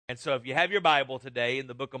And so if you have your Bible today in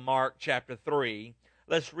the book of Mark chapter 3,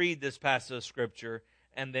 let's read this passage of Scripture,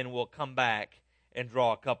 and then we'll come back and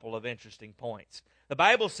draw a couple of interesting points. The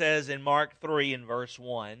Bible says in Mark 3 and verse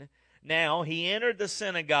 1, "Now he entered the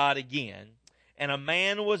synagogue again, and a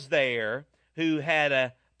man was there who had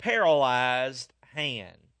a paralyzed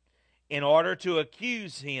hand. In order to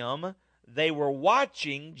accuse him, they were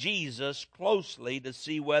watching Jesus closely to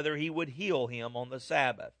see whether he would heal him on the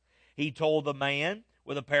Sabbath. He told the man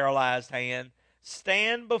with a paralyzed hand,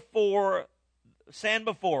 'Stand before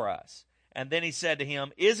us.' And then he said to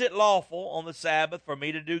him, 'Is it lawful on the Sabbath for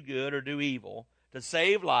me to do good or do evil, to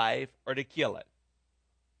save life or to kill it?'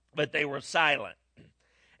 But they were silent.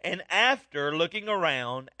 And after looking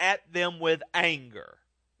around at them with anger."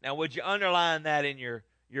 Now, would you underline that in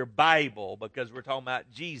your Bible, because we're talking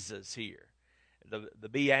about Jesus here. The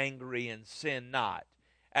be angry and sin not.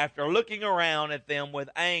 After looking around at them with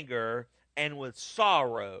anger and with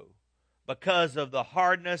sorrow because of the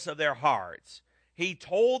hardness of their hearts, he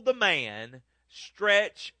told the man,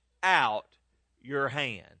 "Stretch out your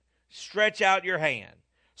hand." Stretch out your hand.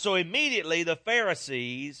 So immediately the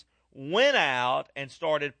Pharisees went out and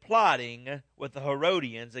started plotting with the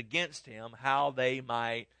Herodians against him, how they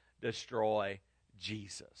might destroy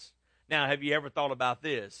Jesus. Now, have you ever thought about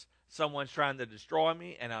this? Someone's trying to destroy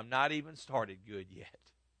me, and I'm not even started good yet.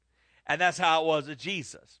 And that's how it was with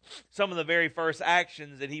Jesus. Some of the very first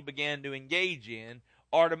actions that he began to engage in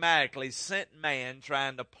automatically sent man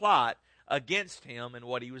trying to plot against him and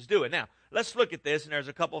what he was doing. Now, let's look at this, and there's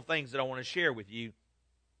a couple of things that I want to share with you.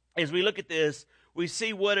 As we look at this, we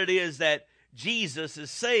see what it is that Jesus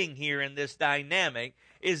is saying here in this dynamic,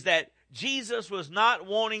 is that Jesus was not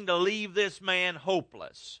wanting to leave this man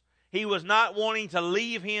hopeless. He was not wanting to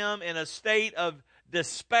leave him in a state of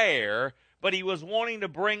despair, but he was wanting to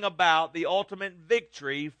bring about the ultimate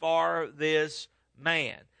victory for this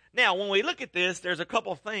man. Now, when we look at this, there's a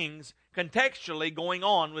couple things contextually going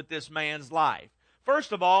on with this man's life.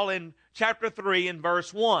 First of all, in chapter 3 and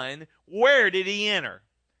verse 1, where did he enter?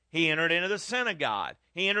 He entered into the synagogue.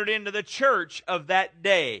 He entered into the church of that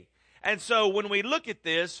day. And so when we look at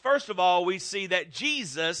this, first of all, we see that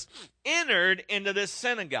Jesus entered into this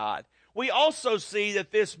synagogue. We also see that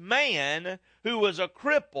this man who was a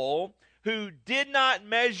cripple, who did not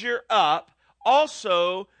measure up,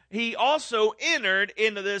 he also entered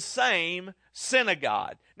into this same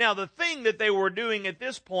synagogue. Now, the thing that they were doing at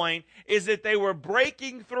this point is that they were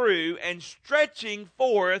breaking through and stretching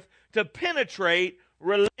forth to penetrate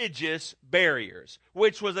religious barriers,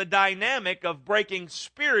 which was a dynamic of breaking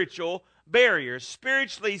spiritual barriers.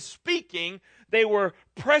 Spiritually speaking, they were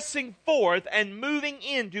pressing forth and moving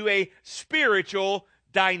into a spiritual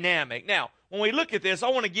dynamic. Now, when we look at this, I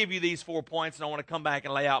want to give you these 4 points, and I want to come back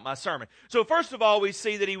and lay out my sermon. So first of all, we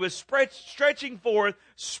see that he was stretching forth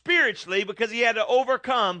spiritually because he had to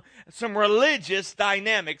overcome some religious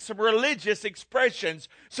dynamics, some religious expressions,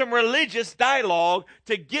 some religious dialogue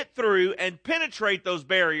to get through and penetrate those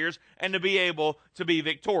barriers and to be able to be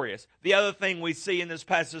victorious. The other thing we see in this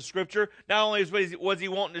passage of Scripture, not only was he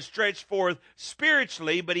wanting to stretch forth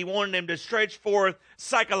spiritually, but he wanted him to stretch forth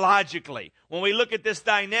psychologically. When we look at this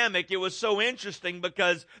dynamic, it was so interesting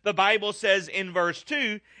because the Bible says in verse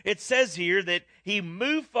 2, it says here that he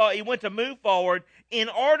went to move forward. In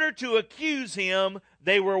order to accuse him,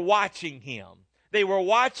 they were watching him. They were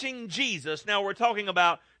watching Jesus. Now we're talking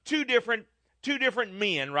about two different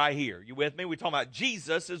men right here. You with me? We're talking about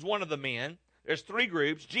Jesus as one of the men. There's three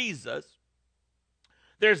groups. Jesus.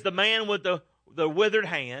 There's the man with the withered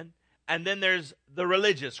hand, and then there's the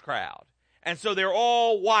religious crowd. And so they're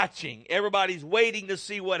all watching. Everybody's waiting to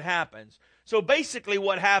see what happens. So basically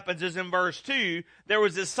what happens is in verse 2, there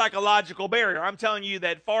was this psychological barrier. I'm telling you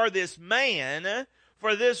that for this man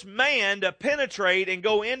to penetrate and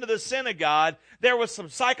go into the synagogue, there was some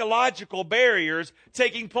psychological barriers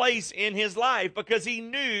taking place in his life because he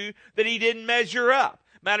knew that he didn't measure up.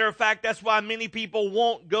 Matter of fact, that's why many people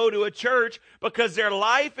won't go to a church, because their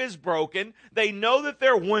life is broken. They know that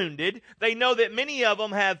they're wounded. They know that many of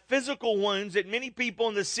them have physical wounds that many people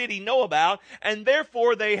in the city know about, and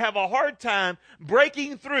therefore they have a hard time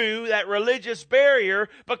breaking through that religious barrier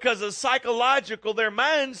because of psychological, their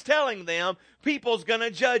mind's telling them people's going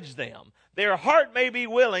to judge them. Their heart may be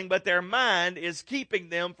willing, but their mind is keeping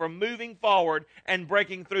them from moving forward and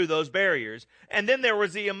breaking through those barriers. And then there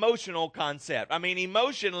was the emotional concept. I mean,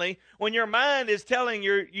 emotionally, when your mind is telling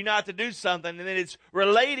you not to do something, and then it's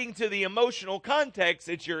relating to the emotional context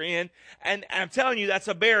that you're in, and I'm telling you, that's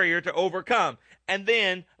a barrier to overcome. And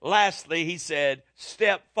then, lastly, he said,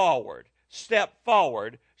 step forward,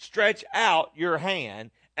 stretch out your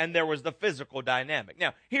hand, and there was the physical dynamic.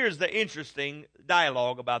 Now, here's the interesting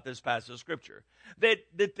dialogue about this passage of Scripture. That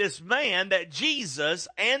this man, that Jesus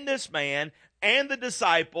and this man and the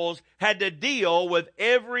disciples had to deal with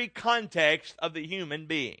every context of the human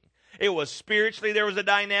being. It was spiritually there was a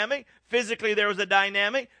dynamic, physically there was a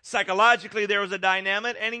dynamic, psychologically there was a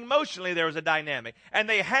dynamic, and emotionally there was a dynamic. And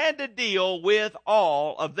they had to deal with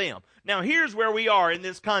all of them. Now here's where we are in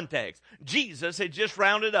this context. Jesus had just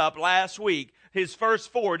rounded up last week his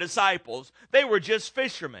first 4 disciples. They were just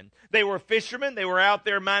fishermen. They were out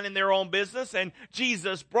there minding their own business, and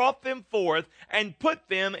Jesus brought them forth and put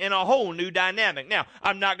them in a whole new dynamic. Now,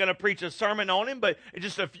 I'm not going to preach a sermon on him, but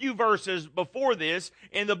just a few verses before this,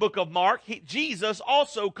 in the book of Mark, Jesus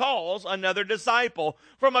also calls another disciple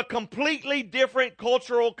from a completely different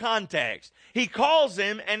cultural context. He calls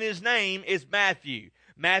him, and his name is Matthew.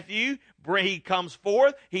 Matthew, he comes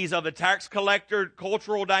forth. He's of a tax collector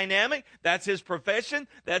cultural dynamic. That's his profession.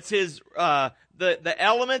 That's his the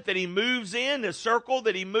element that he moves in, the circle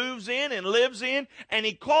that he moves in and lives in. And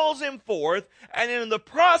he calls him forth. And in the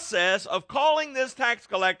process of calling this tax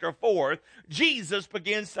collector forth, Jesus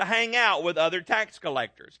begins to hang out with other tax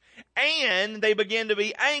collectors. And they begin to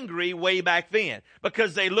be angry way back then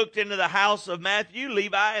because they looked into the house of Matthew,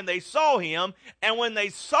 Levi, and they saw him. And when they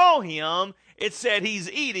saw him, it said he's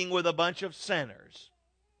eating with a bunch of sinners.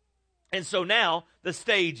 And so now the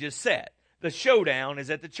stage is set. The showdown is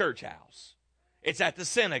at the church house. It's at the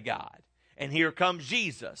synagogue. And here comes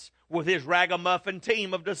Jesus with his ragamuffin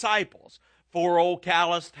team of disciples. 4 old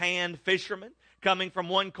calloused hand fishermen coming from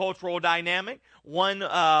one cultural dynamic, one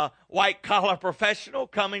white-collar professional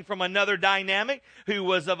coming from another dynamic who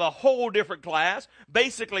was of a whole different class,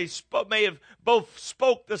 basically may have both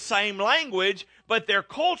spoke the same language, but their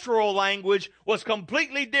cultural language was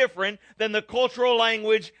completely different than the cultural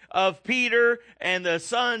language of Peter and the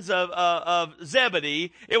sons of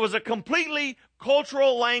Zebedee. It was a completely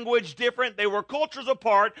cultural language different. They were cultures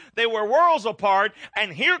apart. They were worlds apart.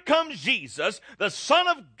 And here comes Jesus, the Son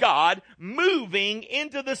of God, moving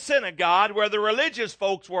into the synagogue where the religious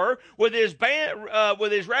folks were with his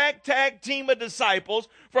ragtag team of disciples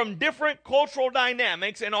from different cultural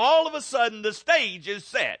dynamics. And all of a sudden the stage is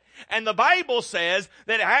set. And the Bible says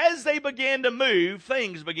that as they began to move,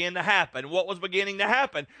 things began to happen. What was beginning to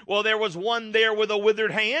happen? Well, there was one there with a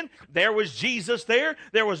withered hand. There was Jesus there.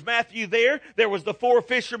 There was Matthew there. There was the 4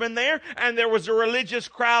 fishermen there. And there was a religious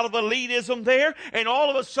crowd of elitism there. And all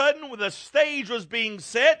of a sudden, the stage was being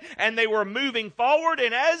set and they were moving forward.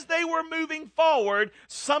 And as they were moving forward,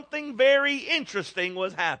 something very interesting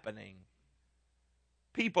was happening.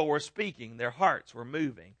 People were speaking. Their hearts were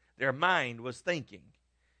moving. Their mind was thinking.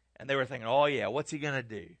 And they were thinking, oh yeah, what's he going to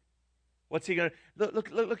do? What's he going to...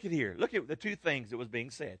 Look at here. Look at the 2 things that was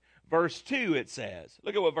being said. Verse 2, it says.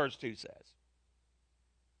 Look at what verse 2 says.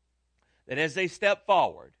 That as they stepped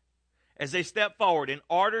forward in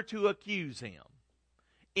order to accuse him,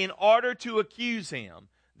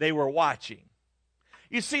 they were watching.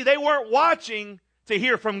 You see, they weren't watching to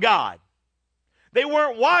hear from God. They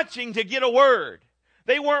weren't watching to get a word.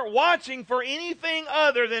 They weren't watching for anything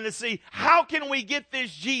other than to see, how can we get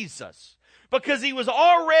this Jesus? Because he was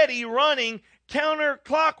already running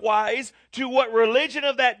counterclockwise to what religion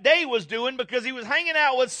of that day was doing, because he was hanging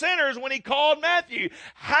out with sinners when he called Matthew.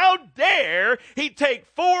 How dare he take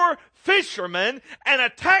 4 fishermen and a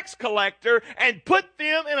tax collector and put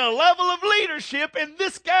them in a level of leadership in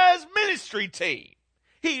this guy's ministry team?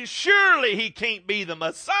 Surely he can't be the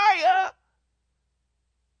Messiah.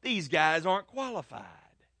 These guys aren't qualified.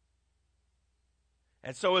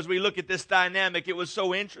 And so as we look at this dynamic, it was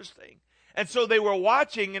so interesting. And so they were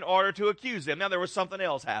watching in order to accuse him. Now there was something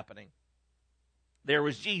else happening. There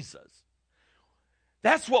was Jesus.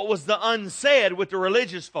 That's what was the unsaid with the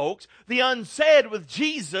religious folks. The unsaid with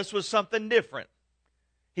Jesus was something different.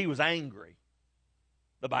 He was angry.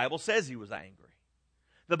 The Bible says he was angry.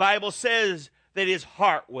 The Bible says that his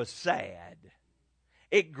heart was sad.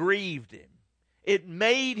 It grieved him. It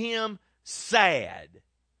made him sad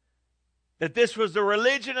that this was the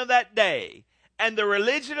religion of that day. And the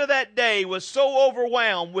religion of that day was so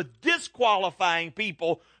overwhelmed with disqualifying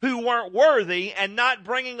people who weren't worthy and not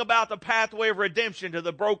bringing about the pathway of redemption to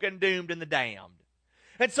the broken, doomed, and the damned.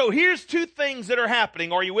 And so here's 2 things that are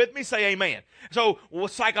happening. Are you with me? Say amen. So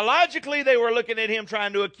psychologically, they were looking at him,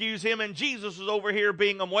 trying to accuse him, and Jesus was over here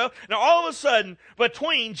being unwell. Now all of a sudden,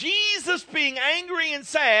 between Jesus being angry and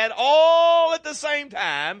sad all at the same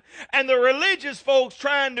time, and the religious folks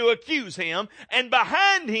trying to accuse him, and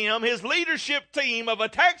behind him, his leadership team of a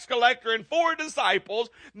tax collector and 4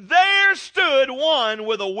 disciples, there stood one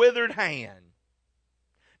with a withered hand.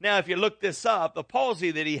 Now if you look this up, the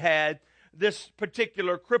palsy that he had, this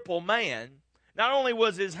particular crippled man, not only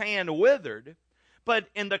was his hand withered, but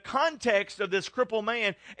in the context of this crippled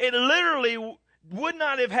man, it literally would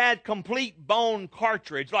not have had complete bone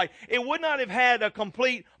cartilage. Like, it would not have had a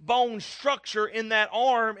complete bone structure in that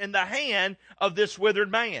arm and the hand of this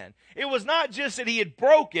withered man. It was not just that he had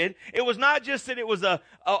broke it. It was not just that it was a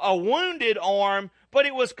wounded arm, but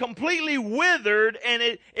it was completely withered, and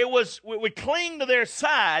it would cling to their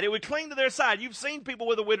side. It would cling to their side. You've seen people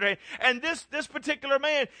with a withered hand. And this particular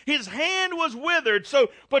man, his hand was withered. So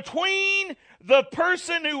between the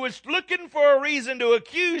person who was looking for a reason to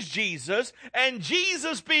accuse Jesus and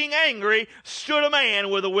Jesus being angry stood a man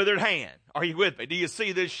with a withered hand. Are you with me? Do you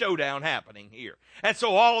see this showdown happening here? And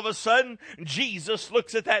so all of a sudden, Jesus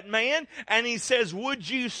looks at that man and he says, would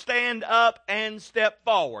you stand up and step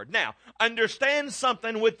forward? Now, understand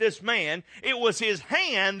something with this man. It was his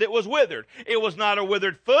hand that was withered. It was not a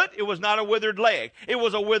withered foot. It was not a withered leg. It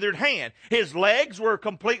was a withered hand. His legs were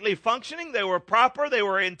completely functioning. They were proper. They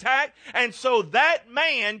were intact. And so that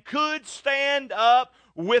man could stand up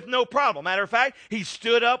with no problem. Matter of fact, he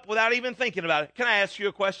stood up without even thinking about it. Can I ask you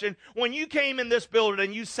a question? When you came in this building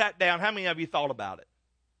and you sat down, how many of you thought about it?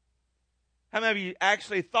 How many of you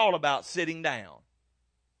actually thought about sitting down?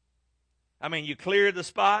 I mean, you cleared the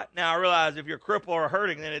spot. Now, I realize if you're crippled or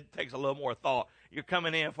hurting, then it takes a little more thought. You're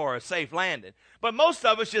coming in for a safe landing. But most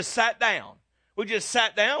of us just sat down. We just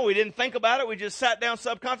sat down. We didn't think about it. We just sat down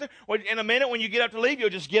subconsciously. In a minute, when you get up to leave, you'll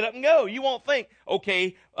just get up and go. You won't think,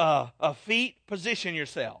 okay, feet, position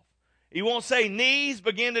yourself. You won't say, knees,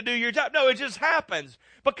 begin to do your job. No, it just happens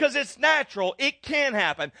because it's natural. It can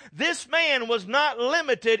happen. This man was not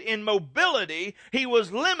limited in mobility. He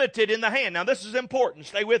was limited in the hand. Now, this is important.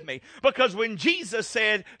 Stay with me. Because when Jesus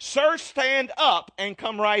said, sir, stand up and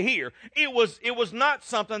come right here, it was not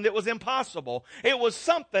something that was impossible. It was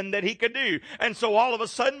something that he could do. And so all of a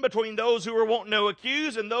sudden, between those who were wanting to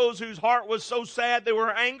accuse and those whose heart was so sad they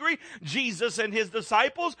were angry, Jesus and his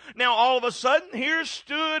disciples, now all of a sudden, here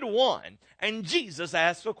stood one. And Jesus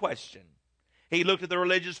asked a question. He looked at the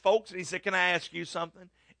religious folks and he said, can I ask you something?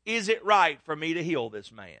 Is it right for me to heal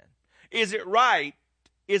this man? Is it right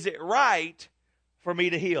for me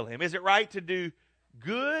to heal him? Is it right to do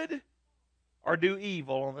good or do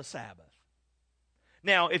evil on the Sabbath?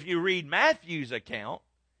 Now, if you read Matthew's account,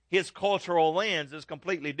 his cultural lens is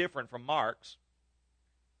completely different from Mark's.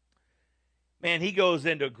 Man, he goes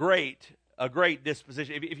into a great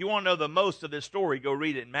disposition. If you want to know the most of this story, go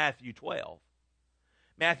read it in Matthew 12.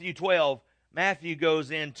 Matthew 12, Matthew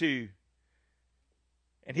goes into,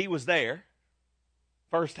 and he was there,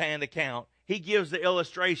 first-hand account. He gives the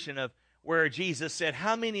illustration of where Jesus said,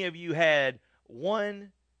 how many of you had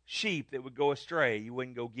one sheep that would go astray? You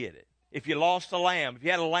wouldn't go get it. If you lost a lamb, if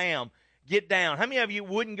you had a lamb, get down. How many of you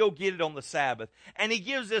wouldn't go get it on the Sabbath? And he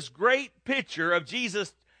gives this great picture of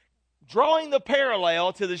Jesus drawing the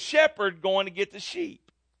parallel to the shepherd going to get the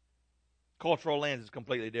sheep. Cultural lens is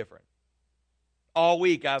completely different. All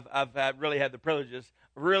week I've really had the privileges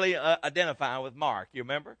really identifying with Mark. You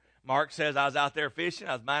remember? Mark says, I was out there fishing.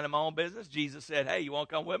 I was minding my own business. Jesus said, hey, you want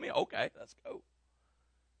to come with me? Okay, let's go.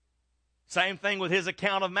 Same thing with his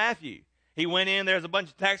account of Matthew. He went in. There's a bunch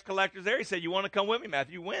of tax collectors there. He said, you want to come with me?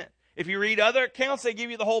 Matthew went. If you read other accounts, they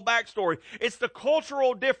give you the whole backstory. It's the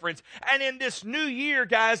cultural difference. And in this new year,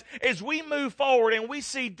 guys, as we move forward and we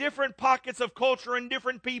see different pockets of culture and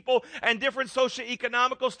different people and different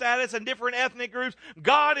socioeconomical status and different ethnic groups,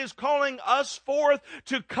 God is calling us forth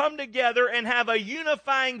to come together and have a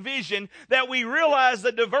unifying vision that we realize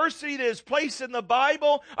the diversity that is placed in the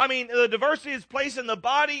Bible, the diversity is placed in the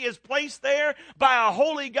body is placed there by a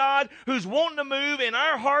holy God who's wanting to move in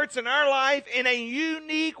our hearts and our life in a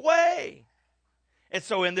unique way. And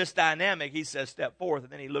so in this dynamic, he says, step forth.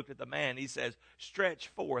 And then he looked at the man. He says, stretch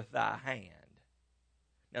forth thy hand.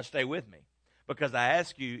 Now stay with me. Because I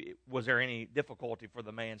ask you, was there any difficulty for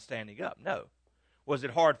the man standing up? No. Was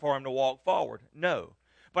it hard for him to walk forward? No.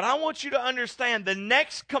 But I want you to understand the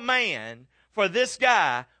next command for this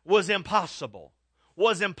guy was impossible.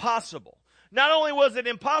 Was impossible. Not only was it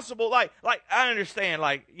impossible, like I understand,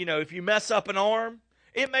 if you mess up an arm,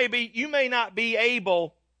 you may not be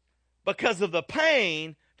able, because of the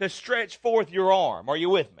pain, to stretch forth your arm. Are you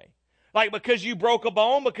with me? Like because you broke a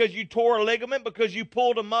bone, because you tore a ligament, because you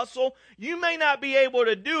pulled a muscle, you may not be able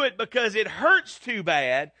to do it because it hurts too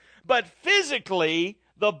bad, but physically,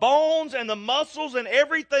 the bones and the muscles and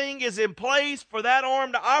everything is in place for that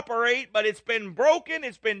arm to operate, but it's been broken,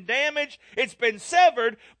 it's been damaged, it's been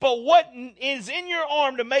severed, but what is in your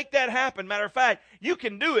arm to make that happen? Matter of fact, you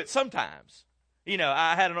can do it sometimes.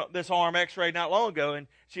 I had this arm x-ray not long ago, and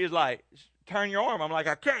she was like, turn your arm. I'm like,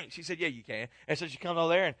 I can't. She said, yeah, you can. And so she comes over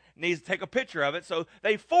there and needs to take a picture of it. So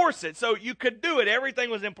they force it. So you could do it. Everything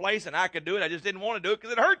was in place and I could do it. I just didn't want to do it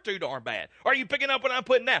because it hurt too darn bad. Are you picking up what I'm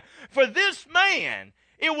putting down? For this man,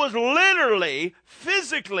 it was literally,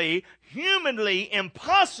 physically, humanly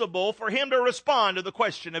impossible for him to respond to the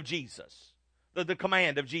question of Jesus, the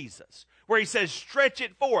command of Jesus, where he says, stretch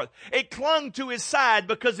it forth. It clung to his side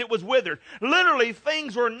because it was withered. Literally,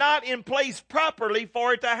 things were not in place properly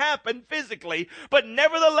for it to happen physically, but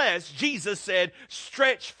nevertheless, Jesus said,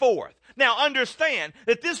 stretch forth. Now understand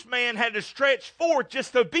that this man had to stretch forth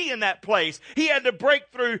just to be in that place. He had to break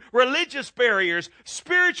through religious barriers,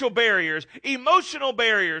 spiritual barriers, emotional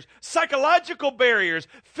barriers, psychological barriers,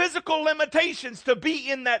 physical limitations to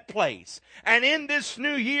be in that place. And in this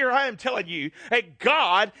new year, I am telling you that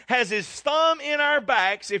God has his thumb in our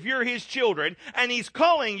backs if you're his children, and he's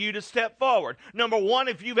calling you to step forward. Number one,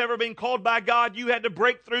 if you've ever been called by God, you had to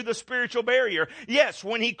break through the spiritual barrier. Yes,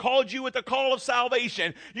 when he called you with the call of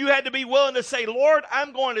salvation, you had to be willing to say, Lord,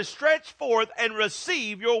 I'm going to stretch forth and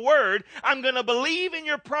receive your word. I'm going to believe in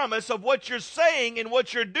your promise of what you're saying and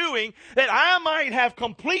what you're doing, that I might have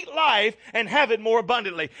complete life and have it more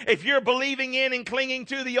abundantly. If you're believing in and clinging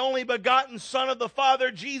to the only begotten Son of the Father,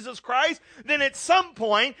 Jesus Christ, then at some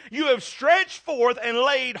point you have stretched forth and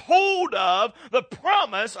laid hold of the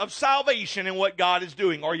promise of salvation and what God is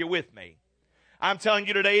doing. Are you with me? I'm telling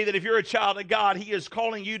you today that if you're a child of God, he is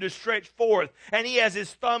calling you to stretch forth, and he has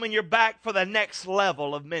his thumb in your back for the next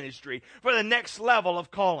level of ministry, for the next level of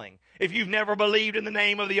calling. If you've never believed in the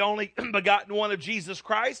name of the only begotten one of Jesus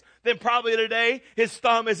Christ, then probably today his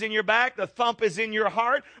thumb is in your back, the thump is in your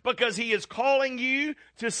heart, because he is calling you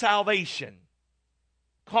to salvation.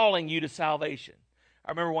 Calling you to salvation. I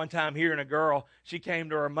remember one time hearing a girl, she came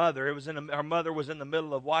to her mother. Her mother was in the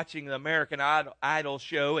middle of watching the American Idol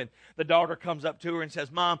show, and the daughter comes up to her and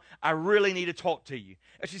says, Mom, I really need to talk to you.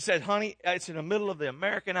 And she said, honey, it's in the middle of the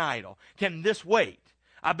American Idol. Can this wait?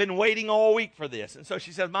 I've been waiting all week for this. And so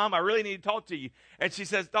she says, Mom, I really need to talk to you. And she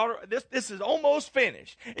says, daughter, this is almost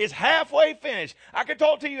finished. It's halfway finished. I can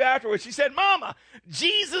talk to you afterwards. She said, Mama,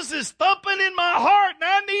 Jesus is thumping in my heart, and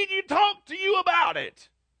I need you to talk to you about it.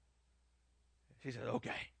 She said, okay.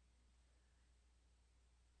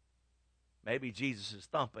 Maybe Jesus is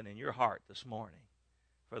thumping in your heart this morning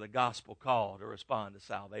for the gospel call to respond to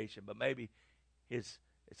salvation, but maybe it's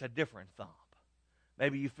a different thump.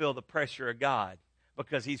 Maybe you feel the pressure of God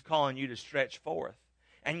because he's calling you to stretch forth.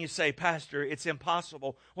 And you say, Pastor, it's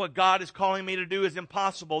impossible. What God is calling me to do is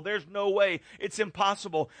impossible. There's no way. It's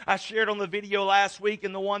impossible. I shared on the video last week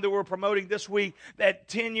and the one that we're promoting this week that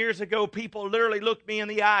 10 years ago, people literally looked me in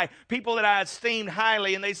the eye. People that I esteemed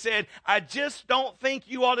highly, and they said, I just don't think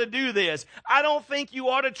you ought to do this. I don't think you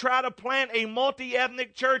ought to try to plant a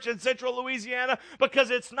multi-ethnic church in Central Louisiana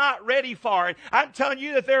because it's not ready for it. I'm telling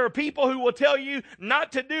you that there are people who will tell you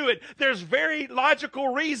not to do it. There's very logical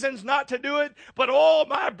reasons not to do it, but all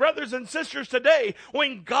my brothers and sisters today,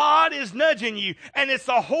 when God is nudging you, and it's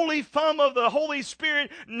the holy thumb of the Holy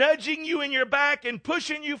Spirit nudging you in your back and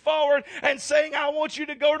pushing you forward and saying, I want you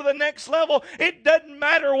to go to the next level, it doesn't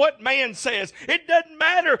matter what man says. It doesn't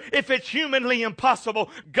matter if it's humanly impossible.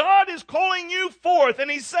 God is calling you forth,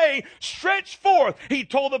 and he's saying, stretch forth. He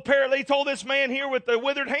told this man here with the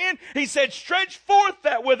withered hand, he said, stretch forth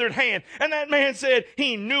that withered hand. And that man said,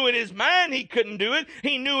 he knew in his mind he couldn't do it.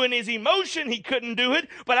 He knew in his emotion he couldn't do it.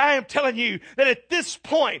 But I am telling you that at this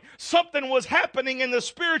point, something was happening in the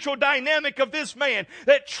spiritual dynamic of this man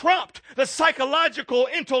that trumped the psychological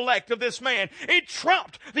intellect of this man. It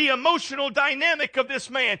trumped the emotional dynamic of this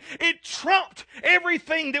man. It trumped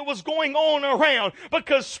everything that was going on around,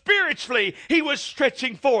 because spiritually he was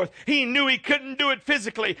stretching forth. He knew he couldn't do it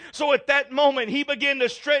physically. So at that moment, he began to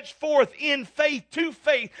stretch forth in faith to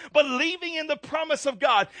faith, believing in the promise of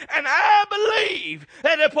God. And I believe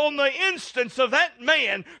that upon the instance of that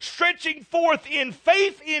man stretching forth in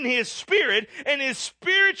faith in his spirit and his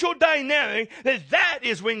spiritual dynamic, that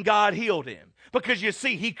is when God healed him. Because you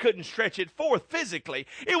see, he couldn't stretch it forth physically.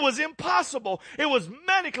 It was impossible. It was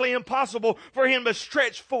medically impossible for him to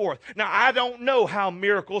stretch forth. Now, I don't know how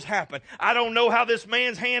miracles happen. I don't know how this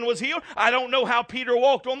man's hand was healed. I don't know how Peter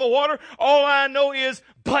walked on the water. All I know is,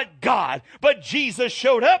 but God. But Jesus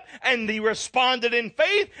showed up, and he responded in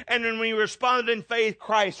faith. And when we responded in faith,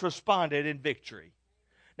 Christ responded in victory.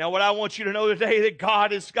 Now, what I want you to know today, that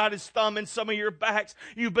God has got His thumb in some of your backs.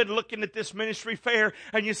 You've been looking at this ministry fair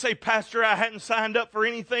and you say, Pastor, I hadn't signed up for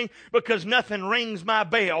anything because nothing rings my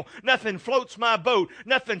bell. Nothing floats my boat.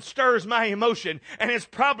 Nothing stirs my emotion. And it's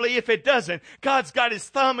probably, if it doesn't, God's got His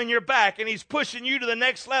thumb in your back and He's pushing you to the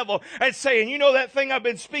next level and saying, you know that thing I've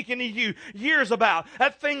been speaking to you years about,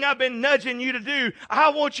 that thing I've been nudging you to do, I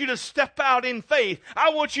want you to step out in faith. I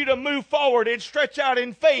want you to move forward and stretch out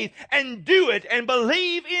in faith and do it and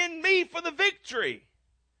believe in me for the victory.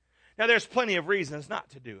 Now, there's plenty of reasons not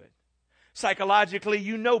to do it. Psychologically,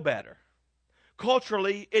 you know better.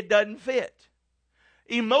 Culturally, it doesn't fit.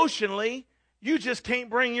 Emotionally, you just can't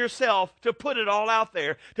bring yourself to put it all out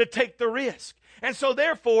there, to take the risk. And so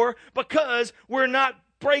therefore, because we're not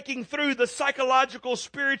breaking through the psychological,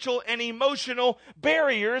 spiritual, and emotional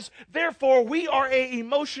barriers, therefore we are an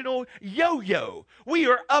emotional yo-yo. We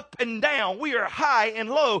are up and down. We are high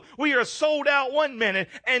and low. We are sold out one minute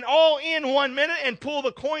and all in one minute and pull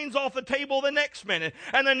the coins off the table the next minute.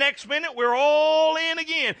 And the next minute we're all in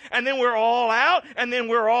again. And then we're all out. And then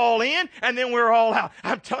we're all in. And then we're all out.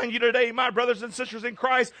 I'm telling you today, my brothers and sisters in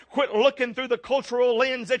Christ, quit looking through the cultural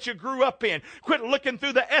lens that you grew up in. Quit looking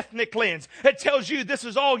through the ethnic lens. It tells you this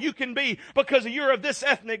is all you can be because you're of this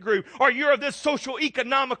ethnic group or you're of this social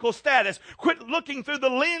economical status. Quit looking through the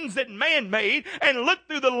lens that man made and look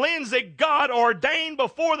through the lens that God ordained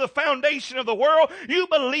before the foundation of the world. You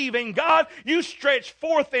believe in God. You stretch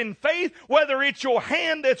forth in faith, whether it's your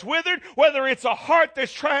hand that's withered, whether it's a heart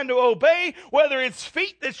that's trying to obey, whether it's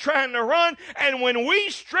feet that's trying to run. And when we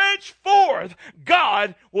stretch forth,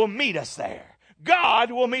 God will meet us there. God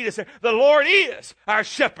will meet us there. The Lord is our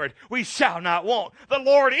shepherd. We shall not want. The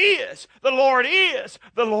Lord is. The Lord is.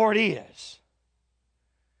 The Lord is.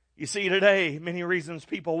 You see, today, many reasons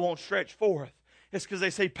people won't stretch forth. It's because they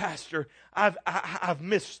say, Pastor, I've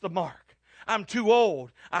missed the mark. I'm too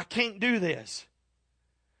old. I can't do this.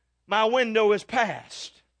 My window is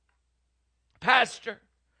past. Pastor,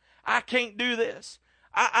 I can't do this.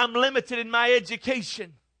 I'm limited in my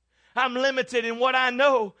education. I'm limited in what I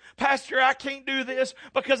know. Pastor, I can't do this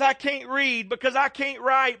because I can't read, because I can't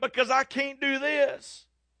write, because I can't do this.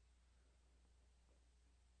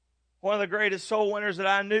 One of the greatest soul winners that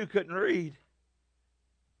I knew couldn't read.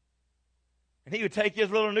 And he would take his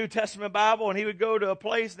little New Testament Bible and he would go to a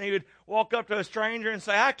place and he would walk up to a stranger and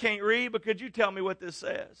say, I can't read, but could you tell me what this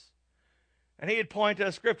says? And he'd point to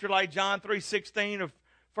a scripture like John 3:16 or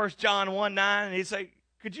 1 John 1:9, and he'd say,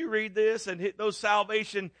 could you read this? And hit those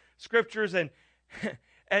salvation scriptures, and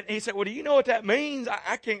he said, well, do you know what that means?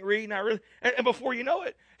 I can't read, and before you know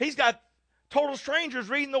it, he's got total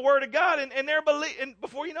strangers reading the Word of God, and they're and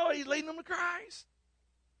before you know it, he's leading them to Christ.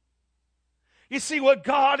 You see, what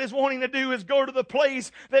God is wanting to do is go to the place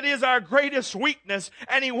that is our greatest weakness,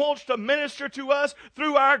 and He wants to minister to us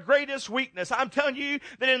through our greatest weakness. I'm telling you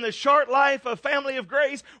that in the short life of Family of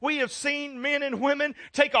Grace, we have seen men and women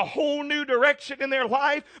take a whole new direction in their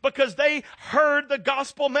life because they heard the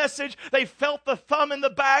gospel message, they felt the thumb in the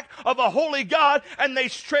back of a holy God, and they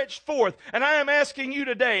stretched forth. And I am asking you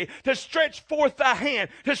today to stretch forth thy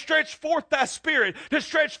hand, to stretch forth thy spirit, to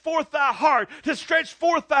stretch forth thy heart, to stretch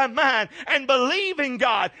forth thy mind, and believe in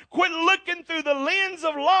God. Quit looking through the lens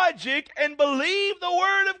of logic and believe the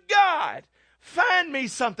Word of God. Find me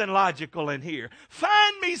something logical in here.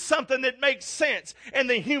 Find me something that makes sense in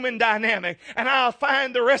the human dynamic, and I'll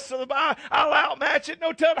find the rest of the Bible. I'll outmatch it.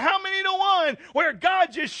 No telling how many to one where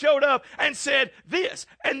God just showed up and said this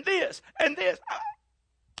and this and this.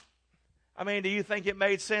 I mean, do you think it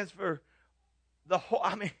made sense for the whole?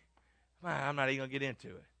 I mean, I'm not even going to get into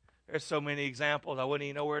it. There's so many examples, I wouldn't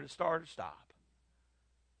even know where to start or stop.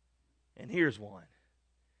 And here's one.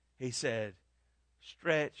 He said,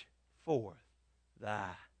 stretch forth thy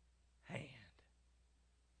hand.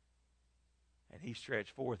 And he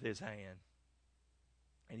stretched forth his hand,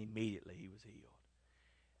 and immediately he was healed.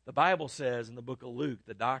 The Bible says in the book of Luke,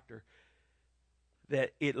 the doctor,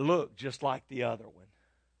 that it looked just like the other one.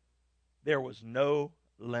 There was no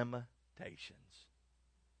limitations.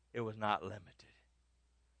 It was not limited.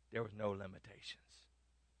 There was no limitations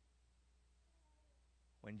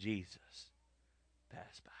when Jesus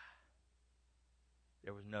passed by.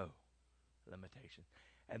 There was no limitation.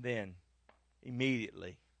 And then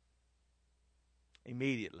immediately,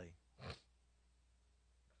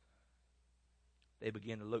 they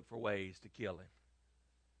began to look for ways to kill him.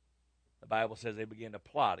 The Bible says they began to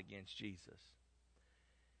plot against Jesus.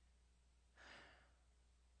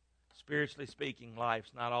 Spiritually speaking,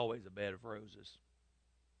 life's not always a bed of roses.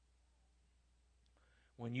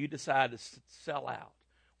 When you decide to sell out,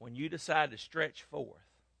 when you decide to stretch forth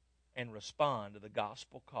and respond to the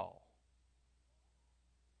gospel call,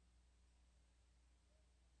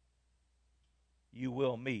 you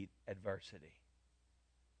will meet adversity.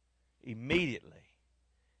 Immediately,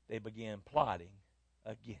 they began plotting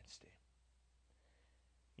against him.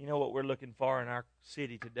 You know what we're looking for in our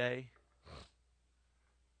city today?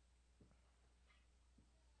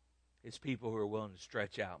 It's people who are willing to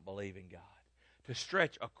stretch out and believe in God. To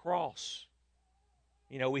stretch across.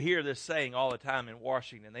 You know, we hear this saying all the time in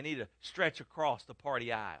Washington. They need to stretch across the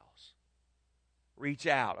party aisles. Reach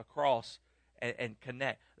out across and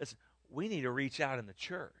connect. Listen, we need to reach out in the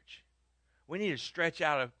church. We need to stretch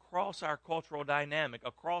out across our cultural dynamic,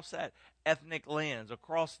 across that ethnic lens,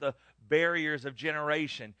 across the barriers of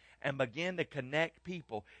generation, and begin to connect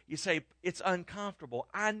people. You say, it's uncomfortable.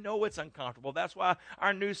 I know it's uncomfortable. That's why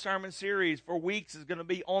our new sermon series for weeks is going to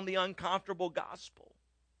be on the uncomfortable gospel.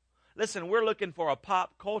 Listen, we're looking for a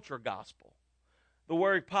pop culture gospel. The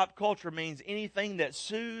word pop culture means anything that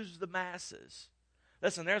soothes the masses.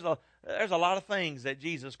 Listen, there's a lot of things that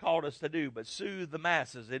Jesus called us to do, but soothe the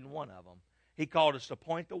masses isn't one of them. He called us to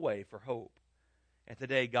point the way for hope. And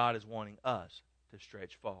today God is wanting us to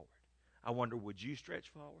stretch forward. I wonder, would you stretch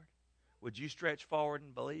forward? Would you stretch forward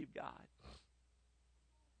and believe God?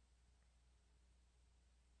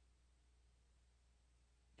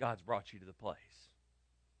 God's brought you to the place.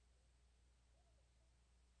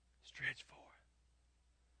 Stretch forward.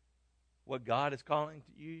 What God is calling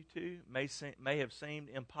you to may have seemed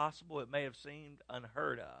impossible. It may have seemed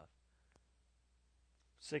unheard of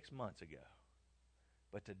 6 months ago.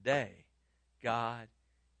 But today, God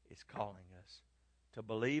is calling us to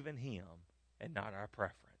believe in Him and not our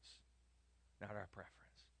preference. Not our preference.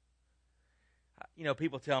 You know,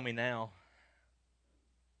 people tell me now,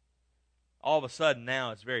 all of a sudden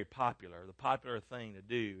now it's very popular. The popular thing to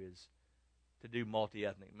do is to do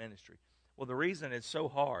multi-ethnic ministry. Well, the reason it's so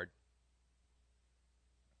hard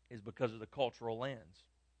is because of the cultural lens.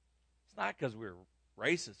 It's not because we're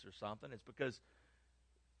racist or something. It's because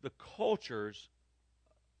the cultures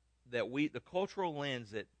the cultural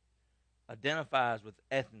lens that identifies with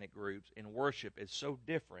ethnic groups in worship is so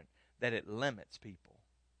different that it limits people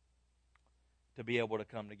to be able to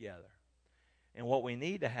come together. And what we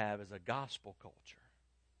need to have is a gospel culture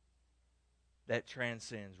that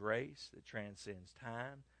transcends race, that transcends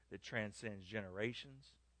time, that transcends generations.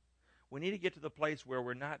 We need to get to the place where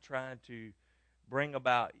we're not trying to bring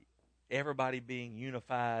about everybody being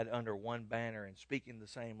unified under one banner and speaking the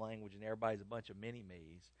same language and everybody's a bunch of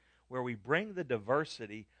mini-me's, where we bring the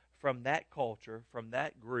diversity from that culture, from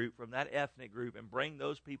that group, from that ethnic group, and bring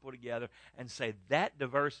those people together and say that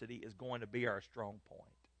diversity is going to be our strong point.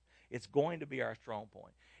 It's going to be our strong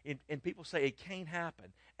point. And people say it can't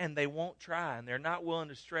happen, and they won't try, and they're not willing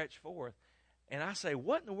to stretch forth. And I say,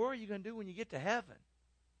 what in the world are you going to do when you get to heaven?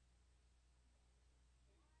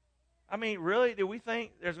 I mean, really, do we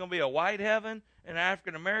think there's going to be a white heaven, an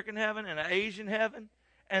African-American heaven, and an Asian heaven?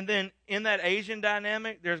 And then in that Asian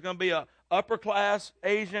dynamic, there's going to be a upper-class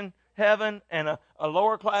Asian heaven and a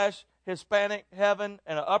lower-class Hispanic heaven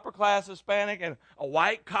and an upper-class Hispanic and a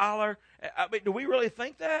white-collar. I mean, do we really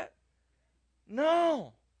think that?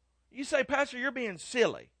 No. You say, Pastor, you're being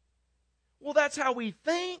silly. Well, that's how we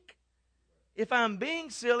think. If I'm being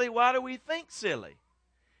silly, why do we think silly?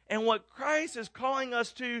 And what Christ is calling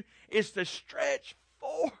us to is to stretch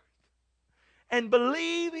forth and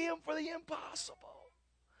believe Him for the impossible.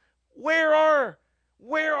 Where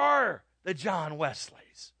are the John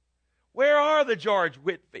Wesleys? Where are the George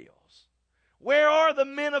Whitfields? Where are the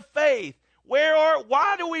men of faith?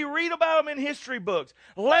 Why do we read about them in history books?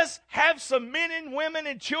 Let's have some men and women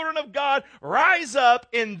and children of God rise up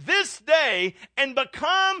in this day and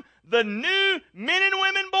become the new men and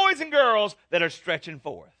women, boys and girls that are stretching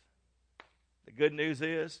forth. The good news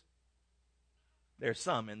is there's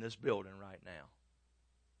some in this building right now.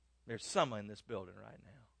 There's some in this building right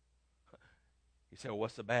now. You say, well,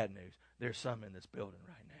 what's the bad news? There's some in this building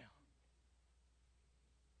right now.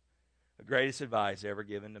 The greatest advice ever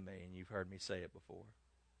given to me, and you've heard me say it before.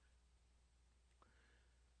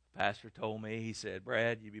 Pastor told me, he said,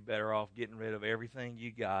 Brad, you'd be better off getting rid of everything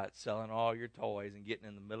you got, selling all your toys, and getting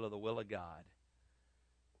in the middle of the will of God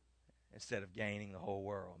instead of gaining the whole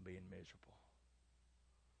world and being miserable.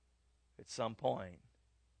 At some point,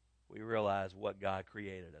 we realize what God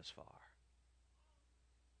created us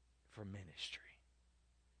for ministry.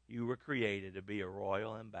 You were created to be a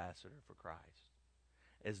royal ambassador for Christ,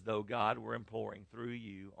 as though God were imploring through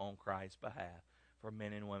you on Christ's behalf for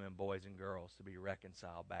men and women, boys and girls to be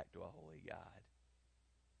reconciled back to a holy God.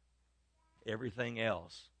 Everything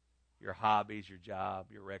else, your hobbies, your job,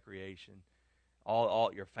 your recreation,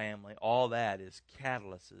 all your family, all that is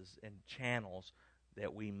catalysts and channels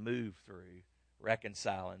that we move through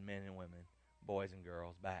reconciling men and women, boys and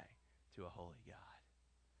girls back to a holy God.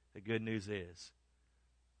 The good news is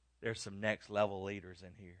there's some next level leaders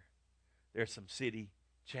in here. There's some city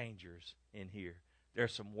changers in here.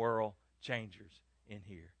 There's some world changers in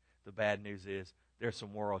here. The bad news is there's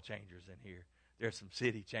some world changers in here. There's some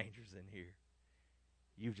city changers in here.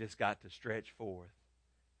 You've just got to stretch forth.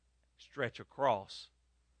 Stretch across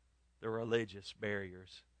the religious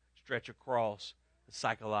barriers. Stretch across the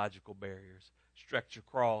psychological barriers. Stretch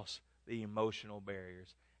across the emotional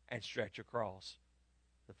barriers. And stretch across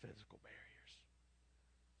the physical barriers.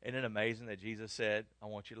 Isn't it amazing that Jesus said, I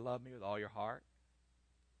want you to love me with all your heart,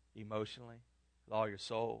 emotionally, with all your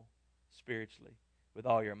soul, spiritually, with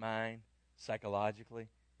all your mind, psychologically,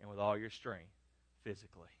 and with all your strength,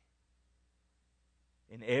 physically.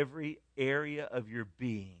 In every area of your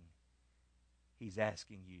being, He's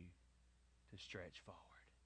asking you to stretch forward.